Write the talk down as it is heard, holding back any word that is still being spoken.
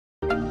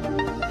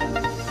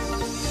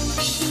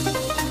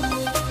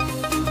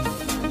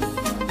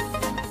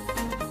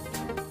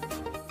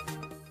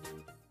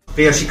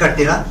প্রিয়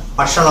শিক্ষার্থীরা,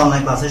 পাঠশালা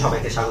অনলাইন ক্লাসে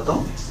সবাইকে স্বাগতম।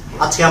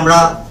 আজকে আমরা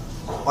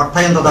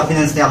অর্থায়ন তথা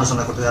ফিনান্স নিয়ে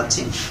আলোচনা করতে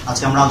যাচ্ছি।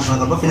 আজকে আমরা আলোচনা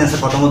করব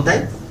ফিনান্সের প্রথম অধ্যায়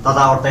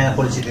তথা অর্থায়নের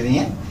পরিচিতি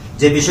নিয়ে।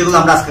 যে বিষয়গুলো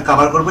আমরা আজকে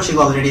কভার করব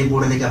সেগুলো অলরেডি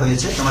বোর্ডে লেখা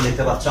হয়েছে, তোমরা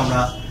দেখতে পাচ্ছ। আমরা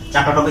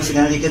 4টা টপিক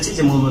সেখানে লিখেছি,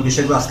 যে মূল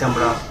বিষয়গুলো আজকে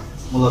আমরা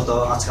মূলত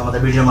আমাদের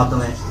ভিডিওর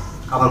মাধ্যমে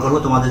কভার করব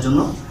তোমাদের জন্য।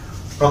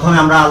 প্রথমে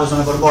আমরা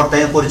আলোচনা করব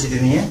অর্থায়নের পরিচিতি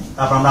নিয়ে,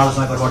 তারপর আমরা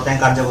আলোচনা করব অর্থায়ন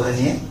কার্যাবলী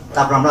নিয়ে,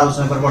 তারপর আমরা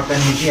আলোচনা করব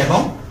অর্থায়ন নীতি, এবং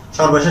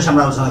সর্বশেষ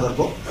আমরা আলোচনা করব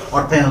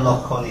অর্থায়নের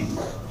লক্ষ্য নিয়ে।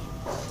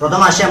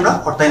 প্রথমে আসি আমরা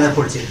অর্থায়নের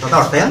পরিচিতি তথা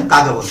অর্থায়ন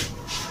কাকে বলে।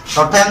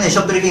 অর্থায়ন এই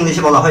শব্দটিকে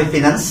ইংলিশে বলা হয়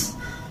ফিন্যান্স,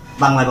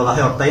 বাংলায় বলা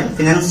হয় অর্থায়ন।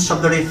 ফিন্যান্স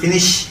শব্দটি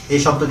ফিনিশ এই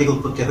শব্দ থেকে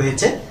উৎপত্তি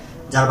হয়েছে,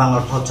 যার বাংলা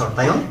অর্থ হচ্ছে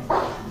অর্থায়ন।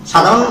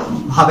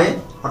 সাধারণভাবে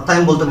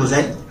অর্থায়ন বলতে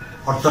বোঝায়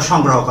অর্থ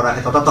সংগ্রহ করাকে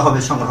তথা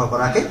তহবিল সংগ্রহ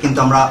করাকে, কিন্তু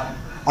আমরা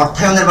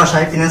অর্থায়নের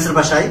ভাষায়, ফিন্যান্সের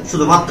ভাষায়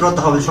শুধুমাত্র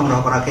তহবিল সংগ্রহ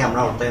করাকে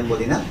আমরা অর্থায়ন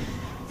বলি না।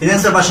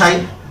 ফিন্যান্সের ভাষায়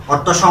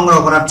অর্থ সংগ্রহ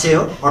করার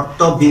চেয়েও অর্থ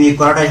বিনিয়োগ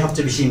করাটাই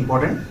সবচেয়ে বেশি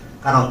ইম্পর্টেন্ট,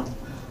 কারণ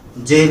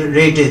যে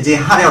রেটে, যে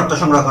হারে অর্থ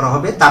সংগ্রহ করা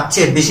হবে তার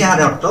চেয়ে বেশি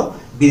হারে অর্থ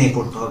বিনিয়োগ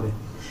করতে হবে।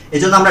 এই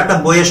জন্য আমরা একটা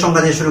বইয়ের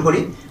সংজ্ঞা দিয়ে শুরু করি।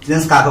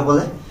 ফিন্যান্স কাকে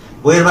বলে?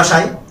 বইয়ের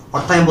ভাষায়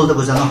অর্থায়ন বলতে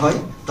বোঝানো হয়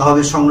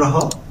তহবিল সংগ্রহ,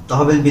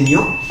 তহবিল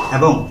বিনিয়োগ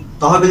এবং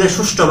তহবিলের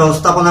সুষ্ঠু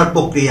ব্যবস্থাপনার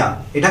প্রক্রিয়া।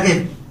 এটাকে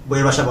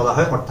বইয়ের ভাষায় বলা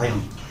হয় অর্থায়ন।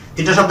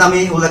 3টা শব্দ আমি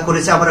উল্লেখ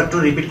করেছি, আবার একটু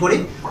রিপিট করি।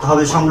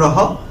 তহবিল সংগ্রহ,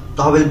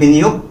 তহবিল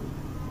বিনিয়োগ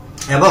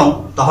এবং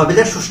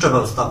তহবিলের সুষ্ঠু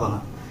ব্যবস্থাপনা।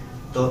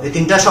 তো এই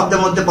 3টা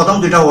শব্দের মধ্যে প্রথম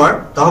 2টা ওয়ার্ড,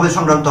 তহবিল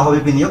সংগ্রহ,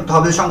 তহবিল বিনিয়োগ।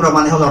 তহবিল সংগ্রহ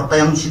মানে হলো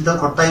অর্থায়ন সিদ্ধান্ত,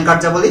 অর্থায়ন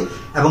কার্যাবলী,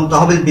 এবং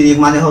তহবিল বিনিয়োগ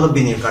মানে হলো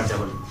বিনিয়োগ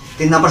কার্যাবলী।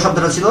 3 নম্বর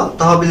শব্দটা ছিল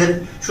তহবিলের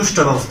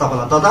সুষ্ঠু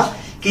ব্যবস্থাপনা, তথা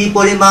কি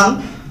পরিমাণ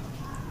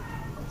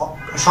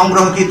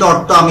সংগ্রহকৃত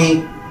অর্থ আমি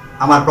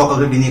আমার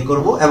প্রকল্পে বিনিয়োগ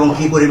করব এবং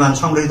কি পরিমাণ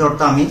সংগ্রহিত অর্থ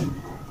আমি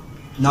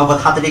নগদ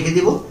হাতে রেখে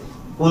দিব,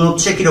 কোন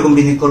উৎসে কিরকম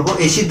বিনিয়োগ করব,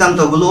 এই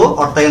সিদ্ধান্তগুলো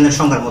অর্থায়নের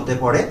সংজ্ঞার মধ্যে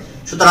পড়ে।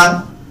 সুতরাং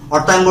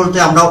অর্থায়ন বলতে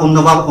আমরা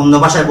অন্য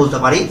ভাষায় বলতে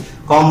পারি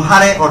কম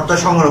হারে অর্থ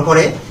সংগ্রহ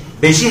করে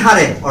বেশি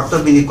হারে অর্থ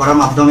বিনিয়োগ করার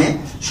মাধ্যমে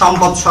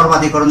সম্পদ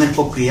সর্বাধিকরণের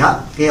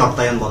প্রক্রিয়াকে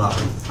অর্থায়ন বলা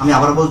হয়। আমি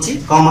আবার বলছি,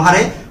 কম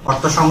হারে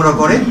অর্থ সংগ্রহ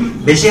করে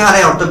বেশি হারে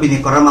অর্থ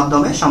বিনিয়োগ করার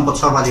মাধ্যমে সম্পদ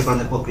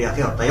সর্বাধিকরণের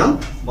প্রক্রিয়াকে অর্থায়ন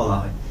বলা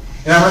হয়।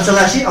 এবার আমরা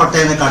চলে আসি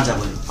অর্থায়নের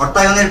কার্যাবলী।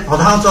 অর্থায়নের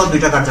প্রধানত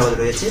 2টা কার্যাবলী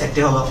রয়েছে, একটি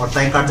হলো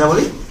অর্থায়ন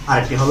কার্যাবলী আর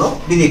একটি হলো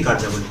বিনিয়োগ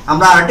কার্যাবলী।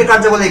 আমরা আরেকটি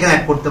কার্যাবলী এখানে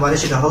অ্যাড করতে পারি,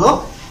 সেটা হলো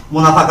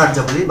মুনাফা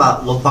কার্যাবলী বা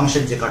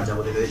লভ্যাংশের যে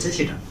কার্যাবলী রয়েছে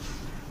সেটা।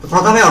 তো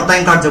প্রথমে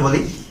অর্থায়ন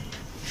কার্যাবলী।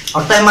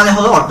 অর্থায়ন মানে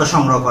হলো অর্থ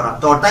সংগ্রহ করা।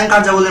 তো অর্থায়ন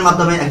কার্যাবলীর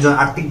মাধ্যমে একজন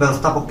আর্থিক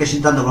ব্যবস্থাপককে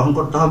সিদ্ধান্ত গ্রহণ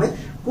করতে হবে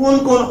কোন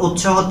কোন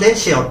উৎস হতে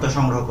সে অর্থ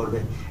সংগ্রহ করবে।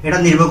 এটা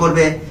নির্ভর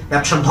করবে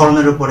ব্যবসার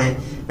ধরনের উপরে,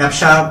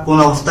 ব্যবসা কোন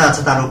অবস্থায়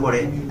আছে তার উপরে,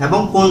 এবং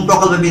কোন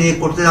প্রকল্পে বিনিয়োগ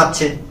করতে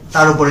যাচ্ছে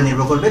তার উপরে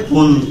নির্ভর করবে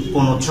কোন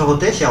কোন উৎস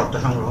হতে সে অর্থ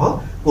সংগ্রহ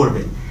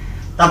করবে।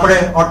 তারপরে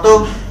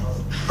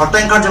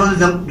অর্থায়ন কার্যাবলী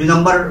 2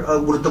 নম্বর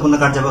গুরুত্বপূর্ণ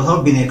কার্যাবলী হলো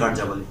বিনিয়োগ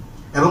কার্যাবলী,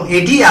 এবং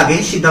এটি আগে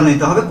সিদ্ধান্ত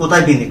নিতে হবে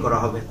কোথায় বিনিয়োগ করা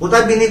হবে।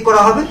 কোথায় বিনিয়োগ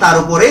করা হবে তার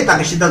উপরে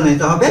তাকে সিদ্ধান্ত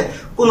নিতে হবে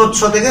কোন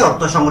উৎস থেকে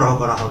অর্থ সংগ্রহ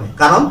করা হবে,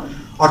 কারণ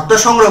অর্থ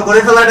সংগ্রহ করে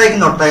ফেলাটাই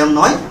কিন্তু অর্থায়ন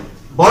নয়,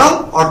 বরং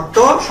অর্থ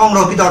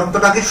সংগ্রহকৃত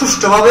অর্থটাকে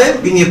সুষ্ঠুভাবে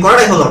বিনিয়োগ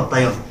করাটাই হলো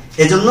অর্থায়ন।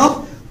 এজন্য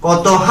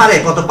কত হারে,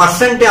 কত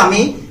পার্সেন্টে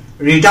আমি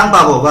রিটার্ন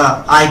পাবো বা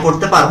আয়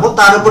করতে পারবো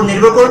তার উপর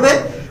নির্ভর করবে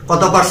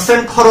কত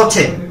পার্সেন্ট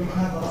খরচে,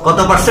 কত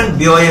পার্সেন্ট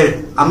ব্যয়ে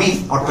আমি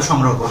অর্থ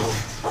সংগ্রহ করব।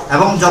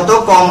 এবং যত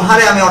কম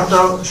হারে আমি অর্থ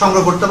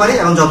সংগ্রহ করতে পারি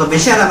এবং যত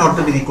বেশি হারে আমি অর্থ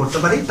বিনিয়োগ করতে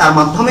পারি, তার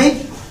মাধ্যমেই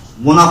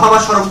মুনাফা বা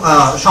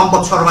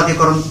সম্পদ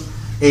সর্বাধিকরণ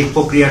এই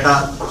প্রক্রিয়াটা,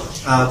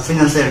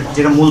 ফিন্যান্সের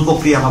যেটা মূল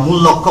প্রক্রিয়া বা মূল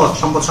লক্ষ্য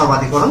সম্পদ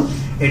সর্বাধিকরণ,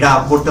 এটা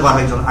করতে পারবে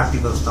একজন আর্থিক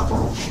ব্যবস্থাপক।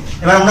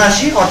 এবার আমরা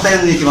আসি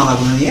অর্থায়ন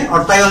নীতিমালাগুলো নিয়ে।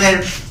 অর্থায়নের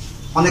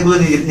অনেকগুলো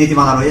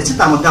নীতিমালা রয়েছে,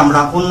 তার মধ্যে আমরা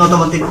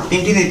অন্যতম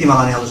 3টি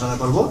নীতিমালা নিয়ে আলোচনা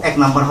করব। 1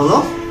 নম্বর হলো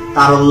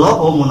তারল্য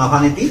ও মুনাফা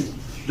নীতি,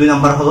 2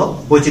 নম্বর হলো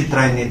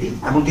বৈচিত্র্যায়ন নীতি,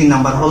 এবং 3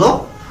 নম্বর হলো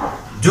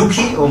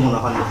ঝুঁকি ও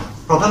মুনাফা নীতি।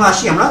 প্রথমে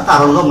আসি আমরা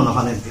তারল্য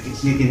মুনাফা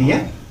নীতি নিয়ে।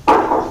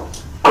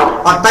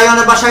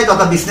 অর্থায়নের ভাষায়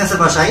তথা বিজনেসের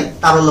ভাষায়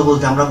তারল্য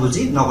বলতে আমরা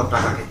বুঝি নগদ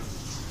টাকাকে,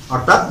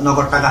 অর্থাৎ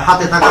নগদ টাকা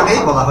হাতে থাকাকে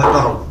বলা হয়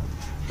তরল।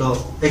 তো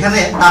এখানে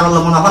তারল্য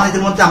মুনাফা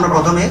নীতির মধ্যে আমরা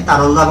প্রথমে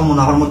তারল্য এবং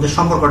মুনাফার মধ্যে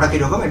সম্পর্কটা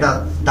কিরকম এটা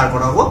দাঁড়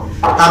করাবো।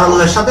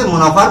 তারল্যের সাথে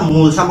মুনাফার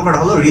মূল সম্পর্কটা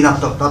হলো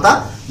ঋণাত্মক, তথা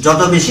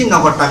যত বেশি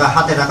নগদ টাকা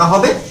হাতে রাখা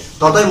হবে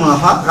ততই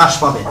মুনাফা হ্রাস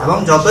পাবে, এবং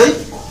যতই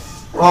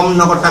কম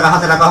নগদ টাকা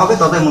হাতে রাখা হবে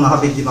ততই মুনাফা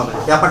বৃদ্ধি পাবে।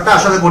 ব্যাপারটা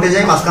আসলে ঘটে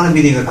যায় মাঝখানে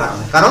বিনিয়োগের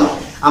কারণে, কারণ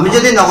আমি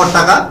যদি নগদ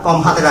টাকা কম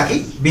হাতে রাখি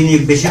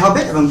বিনিয়োগ বেশি হবে,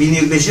 এবং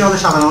বিনিয়োগ বেশি হলে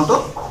সাধারণত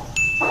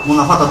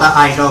মুনাফা তথা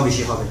আয়টাও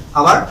বেশি হবে।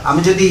 আবার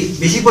আমি যদি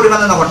বেশি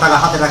পরিমাণে নগদ টাকা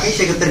হাতে রাখি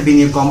সেক্ষেত্রে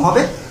বিনিয়োগ কম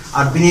হবে,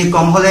 আর বিনিয়োগ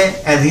কম হলে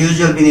অ্যাজ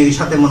ইউজুয়াল বিনিয়োগের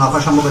সাথে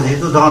মুনাফার সম্পর্ক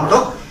যেহেতু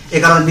ধনাত্মক, এ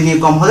কারণে বিনিয়োগ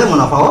কম হলে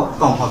মুনাফাও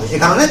কম হবে। এ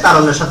কারণে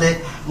তারল্যের সাথে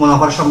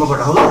মুনাফার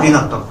সম্পর্কটা হলো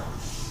ঋণাত্মক।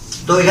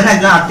 তো এখানে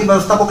একজন আর্থিক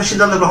ব্যবস্থাপকের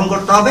সিদ্ধান্ত গ্রহণ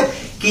করতে হবে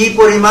কি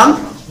পরিমাণ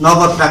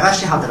নগদ টাকা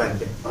সে হাতে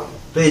রাখবে।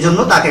 তো এই জন্য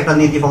তাকে একটা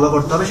নীতি ফলো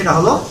করতে হবে, সেটা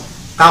হলো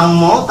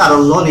কাম্য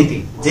তারল্য নীতি।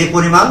 যে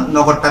পরিমাণ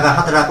নগদ টাকা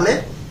হাতে রাখলে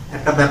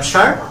একটা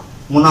ব্যবসার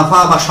মুনাফা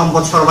বা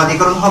সম্পদ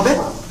সর্বাধিকরণ হবে,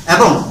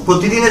 এবং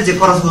প্রতিদিনের যে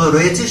খরচগুলো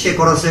রয়েছে সে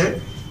খরচের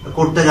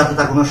করতে যাতে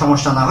তার কোনো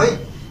সমস্যা না হয়,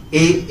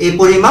 এই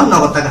পরিমাণ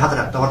নগদ টাকা হাতে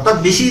রাখতে হবে। অর্থাৎ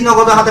বেশি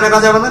নগদ হাতে রাখা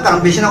যাবে না, কারণ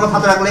বেশি নগদ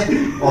হাতে রাখলে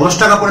অলস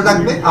টাকা পড়ে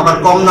থাকবে, আবার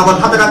কম নগদ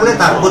হাতে রাখলে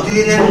তার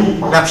প্রতিদিনের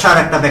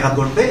ব্যবসার একটা ব্যাঘাত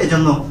ঘটবে।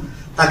 এজন্য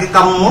তাকে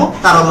কাম্য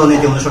তারল্য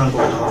নীতি অনুসরণ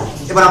করতে হবে।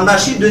 এবার আমরা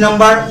আসি 2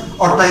 নম্বর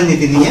অর্থায়ন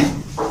নীতি নিয়ে।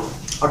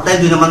 অর্থাৎ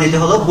 2 নম্বর নীতি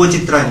হলো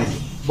বৈচিত্র্যায়ন নীতি।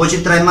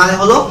 বৈচিত্র্যায়ন মানে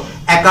হলো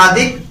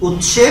একাধিক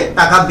উৎসে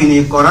টাকা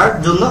বিনিয়োগ করার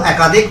জন্য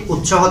একাধিক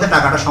উৎস হতে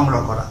টাকাটা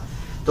সংগ্রহ করা।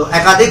 তো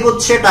একাধিক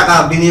উৎসে টাকা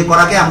বিনিয়োগ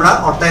করাকে আমরা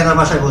অর্থায়নের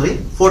ভাষায় বলি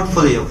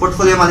পোর্টফোলিও।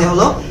 পোর্টফোলিও মানে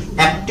হলো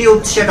একটি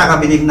উৎসে টাকা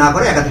বিনিয়োগ না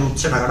করে একাধিক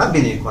উৎসে টাকাটা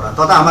বিনিয়োগ করা।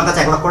 তথা আমার কাছে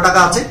 1 লক্ষ টাকা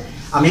আছে,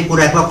 আমি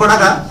পুরো 1 লক্ষ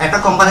টাকা একটা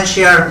কোম্পানির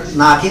শেয়ার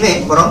না কিনে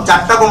বরং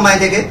 4টা কোম্পানি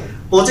থেকে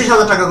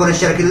 25,000 টাকা করে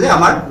শেয়ার কিনলে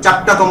আমার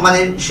 4টা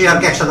কোম্পানির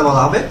শেয়ারকে একসাথে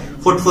বলা হবে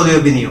পোর্টফোলিও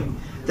বিনিয়োগ।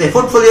 তো এই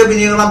পোর্টফোলিও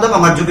বিনিয়োগের মাধ্যমে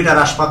আমার ঝুঁকিটা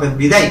হ্রাস পাবে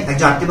বিদায়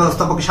একজন আর্থিক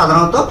ব্যবস্থাপককে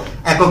সাধারণত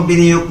একক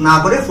বিনিয়োগ না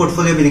করে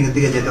পোর্টফোলিও বিনিয়োগের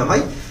দিকে যেতে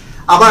হয়।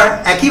 আবার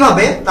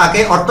একইভাবে তাকে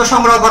অর্থ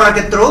সংগ্রহ করার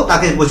ক্ষেত্রেও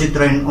তাকে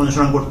বৈচিত্র্যায়ন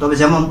অনুসরণ করতে হবে।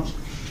 যেমন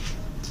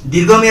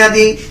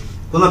দীর্ঘমেয়াদী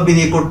কোনো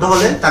বিনিয়োগ করতে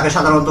হলে তাকে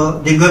সাধারণত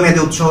দীর্ঘমেয়াদী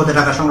উৎস হতে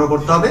টাকা সংগ্রহ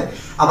করতে হবে।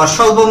 আবার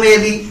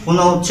স্বল্পমেয়াদী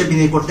কোনো উৎসে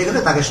বিনিয়োগ করতে গেলে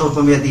তাকে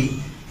স্বল্পমেয়াদী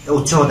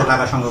উৎস হতে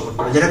টাকা সংগ্রহ করতে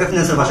হবে, যেটাকে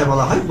ফিনান্সের ভাষায়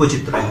বলা হয়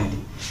বৈচিত্র্যায়ন নীতি।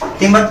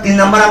 3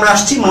 নম্বর আমরা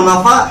আসছি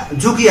মুনাফা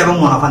ঝুঁকি এবং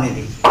মুনাফা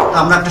নীতি। তো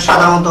আমরা একটা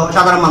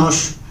সাধারণ মানুষ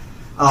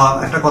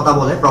একটা কথা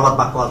বলে, প্রবাদ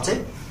বাক্য আছে,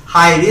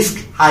 high risk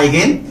high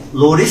gain,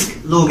 low risk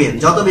লো গেইন।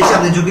 যত বেশি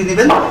আপনি ঝুঁকি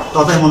নেবেন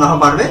ততই মুনাফা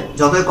বাড়বে,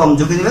 যতই কম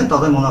ঝুঁকি নেবেন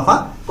ততই মুনাফা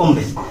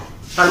কমবে।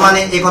 তার মানে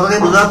এই কথা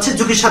থেকে বোঝা যাচ্ছে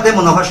ঝুঁকির সাথে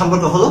মুনাফার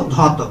সম্পর্ক হলো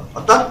ধনাত্মক।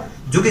 অর্থাৎ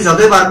ঝুঁকি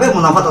যতই বাড়বে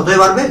মুনাফা ততই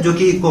বাড়বে,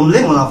 ঝুঁকি কমলে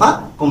মুনাফা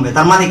কমবে।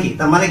 তার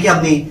মানে কি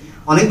আপনি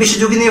অনেক বেশি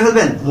ঝুঁকি নিয়ে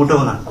ফেলবেন?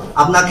 মোটেও না।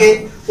 আপনাকে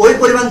ওই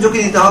পরিমাণ ঝুঁকি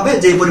নিতে হবে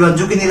যে পরিমাণ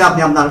ঝুঁকি নিলে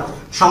আপনি আপনার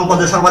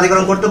সম্পদের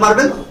সর্বাধিকরণ করতে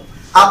পারবেন,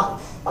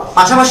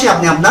 পাশাপাশি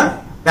আপনি আপনার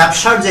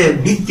ব্যবসার যে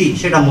ভিত্তি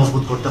সেটা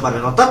মজবুত করতে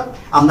পারবেন। অর্থাৎ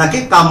আপনাকে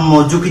কাম্য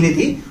ঝুঁকি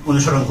নীতি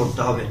অনুসরণ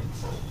করতে হবে।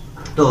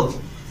 তো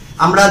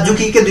আমরা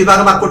ঝুঁকিকে 2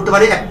 ভাগে ভাগ করতে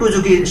পারি। একটু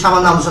ঝুঁকি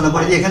সামান্য আলোচনা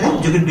করে দিই। এখানে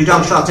ঝুঁকির 2টা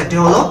অংশ আছে। একটি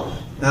হলো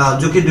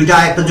ঝুঁকির 2টা,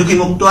 একটা ঝুঁকি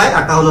মুক্ত আয়,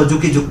 একটা হলো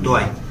ঝুঁকি যুক্ত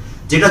আয়।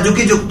 যেটা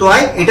ঝুঁকি যুক্ত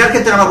আয় এটার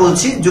ক্ষেত্রে আমরা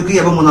বলছি ঝুঁকি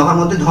এবং মুনাফার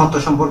মধ্যে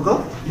ধনাত্মক সম্পর্ক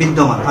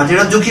বিদ্যমান। আর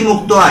যেটা ঝুঁকি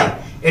মুক্ত আয়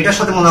এটার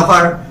সাথে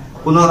মুনাফার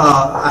কোনো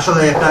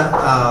আসলে একটা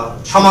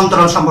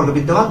সমান্তরাল সম্পর্ক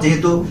বিদ্যমান।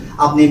 যেহেতু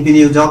আপনি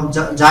বিনিয়োগ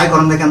যাই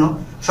করেন না কেন,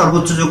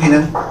 সর্বোচ্চ ঝুঁকি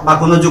নেন বা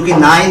কোনো ঝুঁকি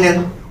নাই নেন,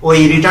 ওই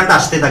রিটার্নটা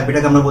আসতে থাকবে।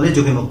 এটাকে আমরা বলি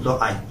ঝুঁকি মুক্ত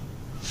আয়।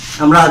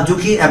 আমরা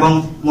ঝুঁকি এবং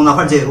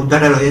মুনাফার যে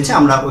অধ্যায়টা রয়েছে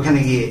আমরা ওখানে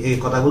গিয়ে এই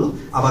কথাগুলো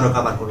আবারও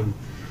কভার করব।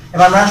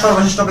 এবার আমরা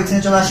সর্বশেষ টপিক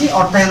নিয়ে চলে আসি,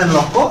 অর্থায়নের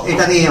লক্ষ্য।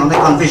 এটা নিয়ে অনেক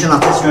কনফিউশন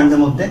আছে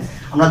স্টুডেন্টদের মধ্যে।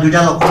 আমরা 2টা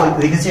লক্ষ্য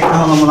রেখেছি, একটা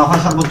হলো মুনাফা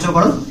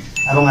সর্বোচ্চকরণ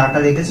এবং আরেকটা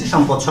রেখেছি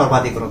সম্পদ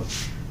সর্বাধিকরণ।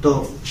 তো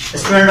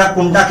স্টুডেন্টরা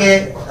কোনটাকে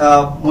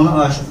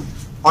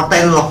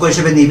অর্থায়নের লক্ষ্য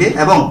হিসেবে নিবে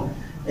এবং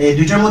এই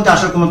 2টার মধ্যে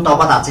আসলে কোনো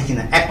তফাৎ আছে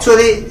কিনা।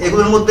 অ্যাকচুয়ালি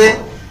এগুলোর মধ্যে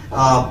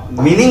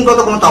মিনিংগত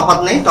কোনো তফাৎ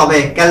নেই, তবে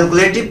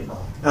ক্যালকুলেটিভ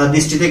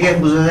দৃষ্টি থেকে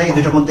বোঝা যায় এই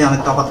 2টার মধ্যে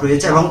অনেক তফাৎ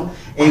রয়েছে এবং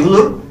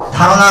এইগুলোর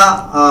ধারণা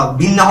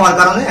ভিন্ন হওয়ার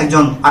কারণে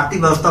একজন আর্থিক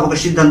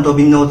ব্যবস্থাপকের সিদ্ধান্ত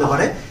ভিন্ন হতে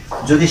পারে।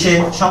 যদি সে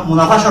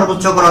মুনাফা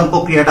সর্বোচ্চকরণ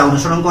প্রক্রিয়াটা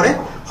অনুসরণ করে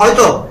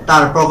হয়তো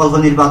তার প্রকল্প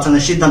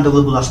নির্বাচনের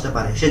সিদ্ধান্তগুলো ভুল আসতে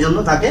পারে, সেজন্য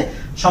তাকে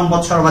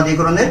সম্পদ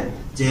সর্বাধিকরণের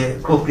যে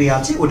প্রক্রিয়া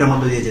আছে ওটার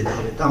মধ্যে দিয়ে যেতে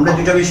হবে। তো আমরা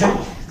 2টা বিষয়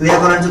ক্লিয়ার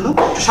করার জন্য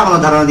একটু সামান্য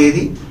ধারণা দিয়ে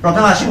দিই।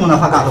 প্রথমে আসি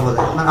মুনাফা কাকে বলে।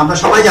 আমরা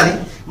সবাই জানি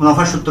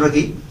মুনাফার সূত্র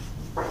কি,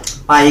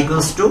 পাই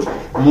ইকুয়ালস টু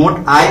মোট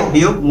আয়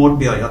বিয়োগ মোট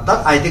ব্যয়। অর্থাৎ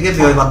আয় থেকে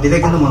ব্যয় বাদ দিলে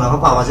কিন্তু মুনাফা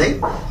পাওয়া যায়,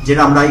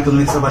 যেটা আমরা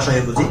ইকোনমিক্সের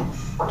ভাষায় বুঝি।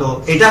 তো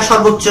এটা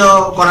সর্বোচ্চ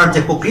করার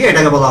যে প্রক্রিয়া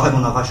এটাকে বলা হয়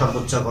মুনাফা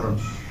সর্বোচ্চকরণ।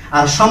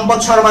 আর সম্পদ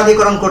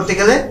সর্বাধিকরণ করতে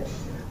গেলে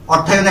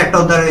অর্থায়নে একটা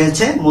অধ্যায়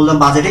রয়েছে মূলধন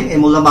বাজেটিং। এই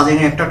মূলধন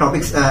বাজেটিং একটা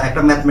টপিক,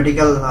 একটা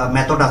ম্যাথমেটিক্যাল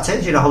মেথড আছে,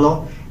 সেটা হলো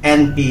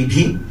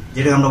এনপিভি,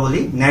 যেটা আমরা বলি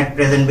নেট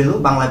প্রেজেন্ট ভ্যালু,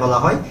 বাংলায় বলা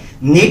হয়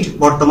নিট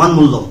বর্তমান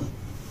মূল্য।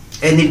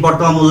 এই নিট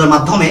বর্তমান মূল্যের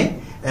মাধ্যমে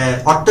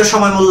অর্থের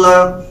সময় মূল্য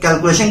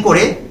ক্যালকুলেশন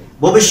করে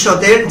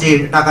ভবিষ্যতের যে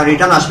টাকা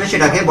রিটার্ন আসবে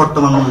সেটাকে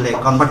বর্তমান মূল্যে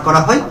কনভার্ট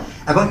করা হয়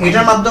এবং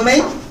এটার মাধ্যমে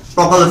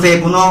প্রকল্পে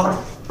কোনো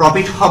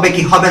প্রফিট হবে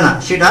কি হবে না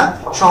সেটা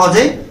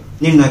সহজে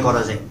নির্ণয়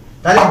করা যায়।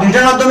 তাহলে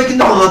 2টার মাধ্যমে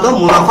কিন্তু মূলত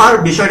মুনাফার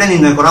বিষয়টা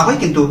নির্ণয় করা হয়,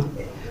 কিন্তু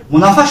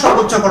মুনাফা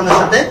সর্বোচ্চকরণের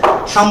সাথে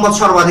সম্পদ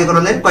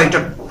সর্বাধিকরণের কয়েকটা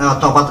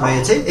তফাৎ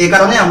রয়েছে। এই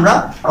কারণে আমরা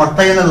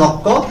অর্থায়নের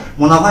লক্ষ্য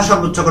মুনাফা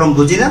সর্বোচ্চকরণ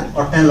বুঝি না।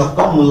 অর্থায়নের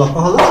লক্ষ্য, মূল লক্ষ্য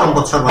হলো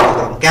সম্পদ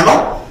সর্বাধিকরণ। কেন?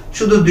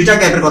 শুধু 2টা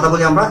গ্যাপের কথা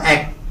বলি আমরা।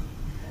 এক,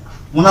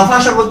 মুনাফা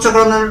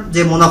সর্বোচ্চকরণের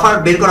যে মুনাফা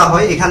বের করা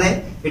হয় এখানে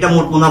এটা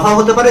মোট মুনাফা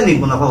হতে পারে, নিট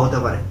মুনাফা হতে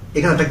পারে,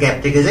 এখানে একটা গ্যাপ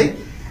থেকে যায়।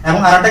 এবং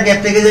আর একটা গ্যাপ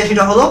থেকে যায়,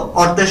 সেটা হলো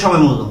অর্থের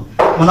সময় মূল্য।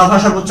 মুনাফা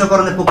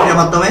সর্বোচ্চকরণের প্রক্রিয়ার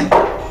মাধ্যমে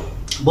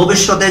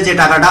ভবিষ্যতে যে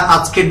টাকাটা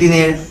আজকের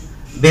দিনের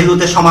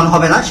ভ্যালুতে সমান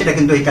হবে না সেটা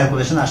কিন্তু এই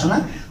ক্যালকুলেশন আসে না।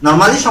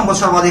 নরমালি সম্পদ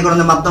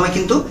সর্বাধিকরণের মাধ্যমে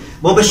কিন্তু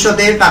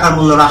ভবিষ্যতে টাকার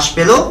মূল্য হ্রাস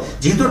পেলেও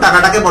যেহেতু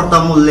টাকাটাকে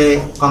বর্তমান মূল্যে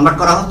কনভার্ট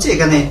করা হচ্ছে,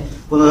 এখানে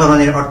কোনো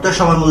ধরনের অর্থের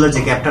সময় মূল্যের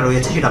যে গ্যাপটা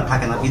রয়েছে সেটা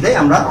থাকে না। বিদায়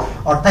আমরা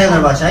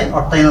অর্থায়নের ভাষায়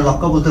অর্থায়নের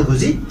লক্ষ্য বলতে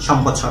বুঝি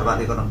সম্পদ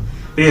সর্বাধিকরণ।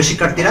 প্রিয়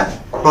শিক্ষার্থীরা,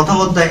 প্রথম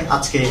অধ্যায়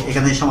আজকে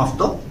এখানে সমাপ্ত।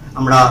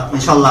 আমরা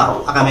ইনশাআল্লাহ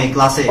আগামী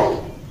ক্লাসে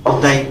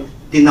অধ্যায়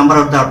 3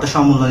 নম্বর অধ্যায় অর্থ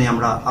সমমূল্য নিয়ে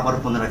আমরা আবার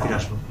পুনরায় ফিরে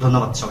আসবো।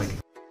 ধন্যবাদ সবাইকে।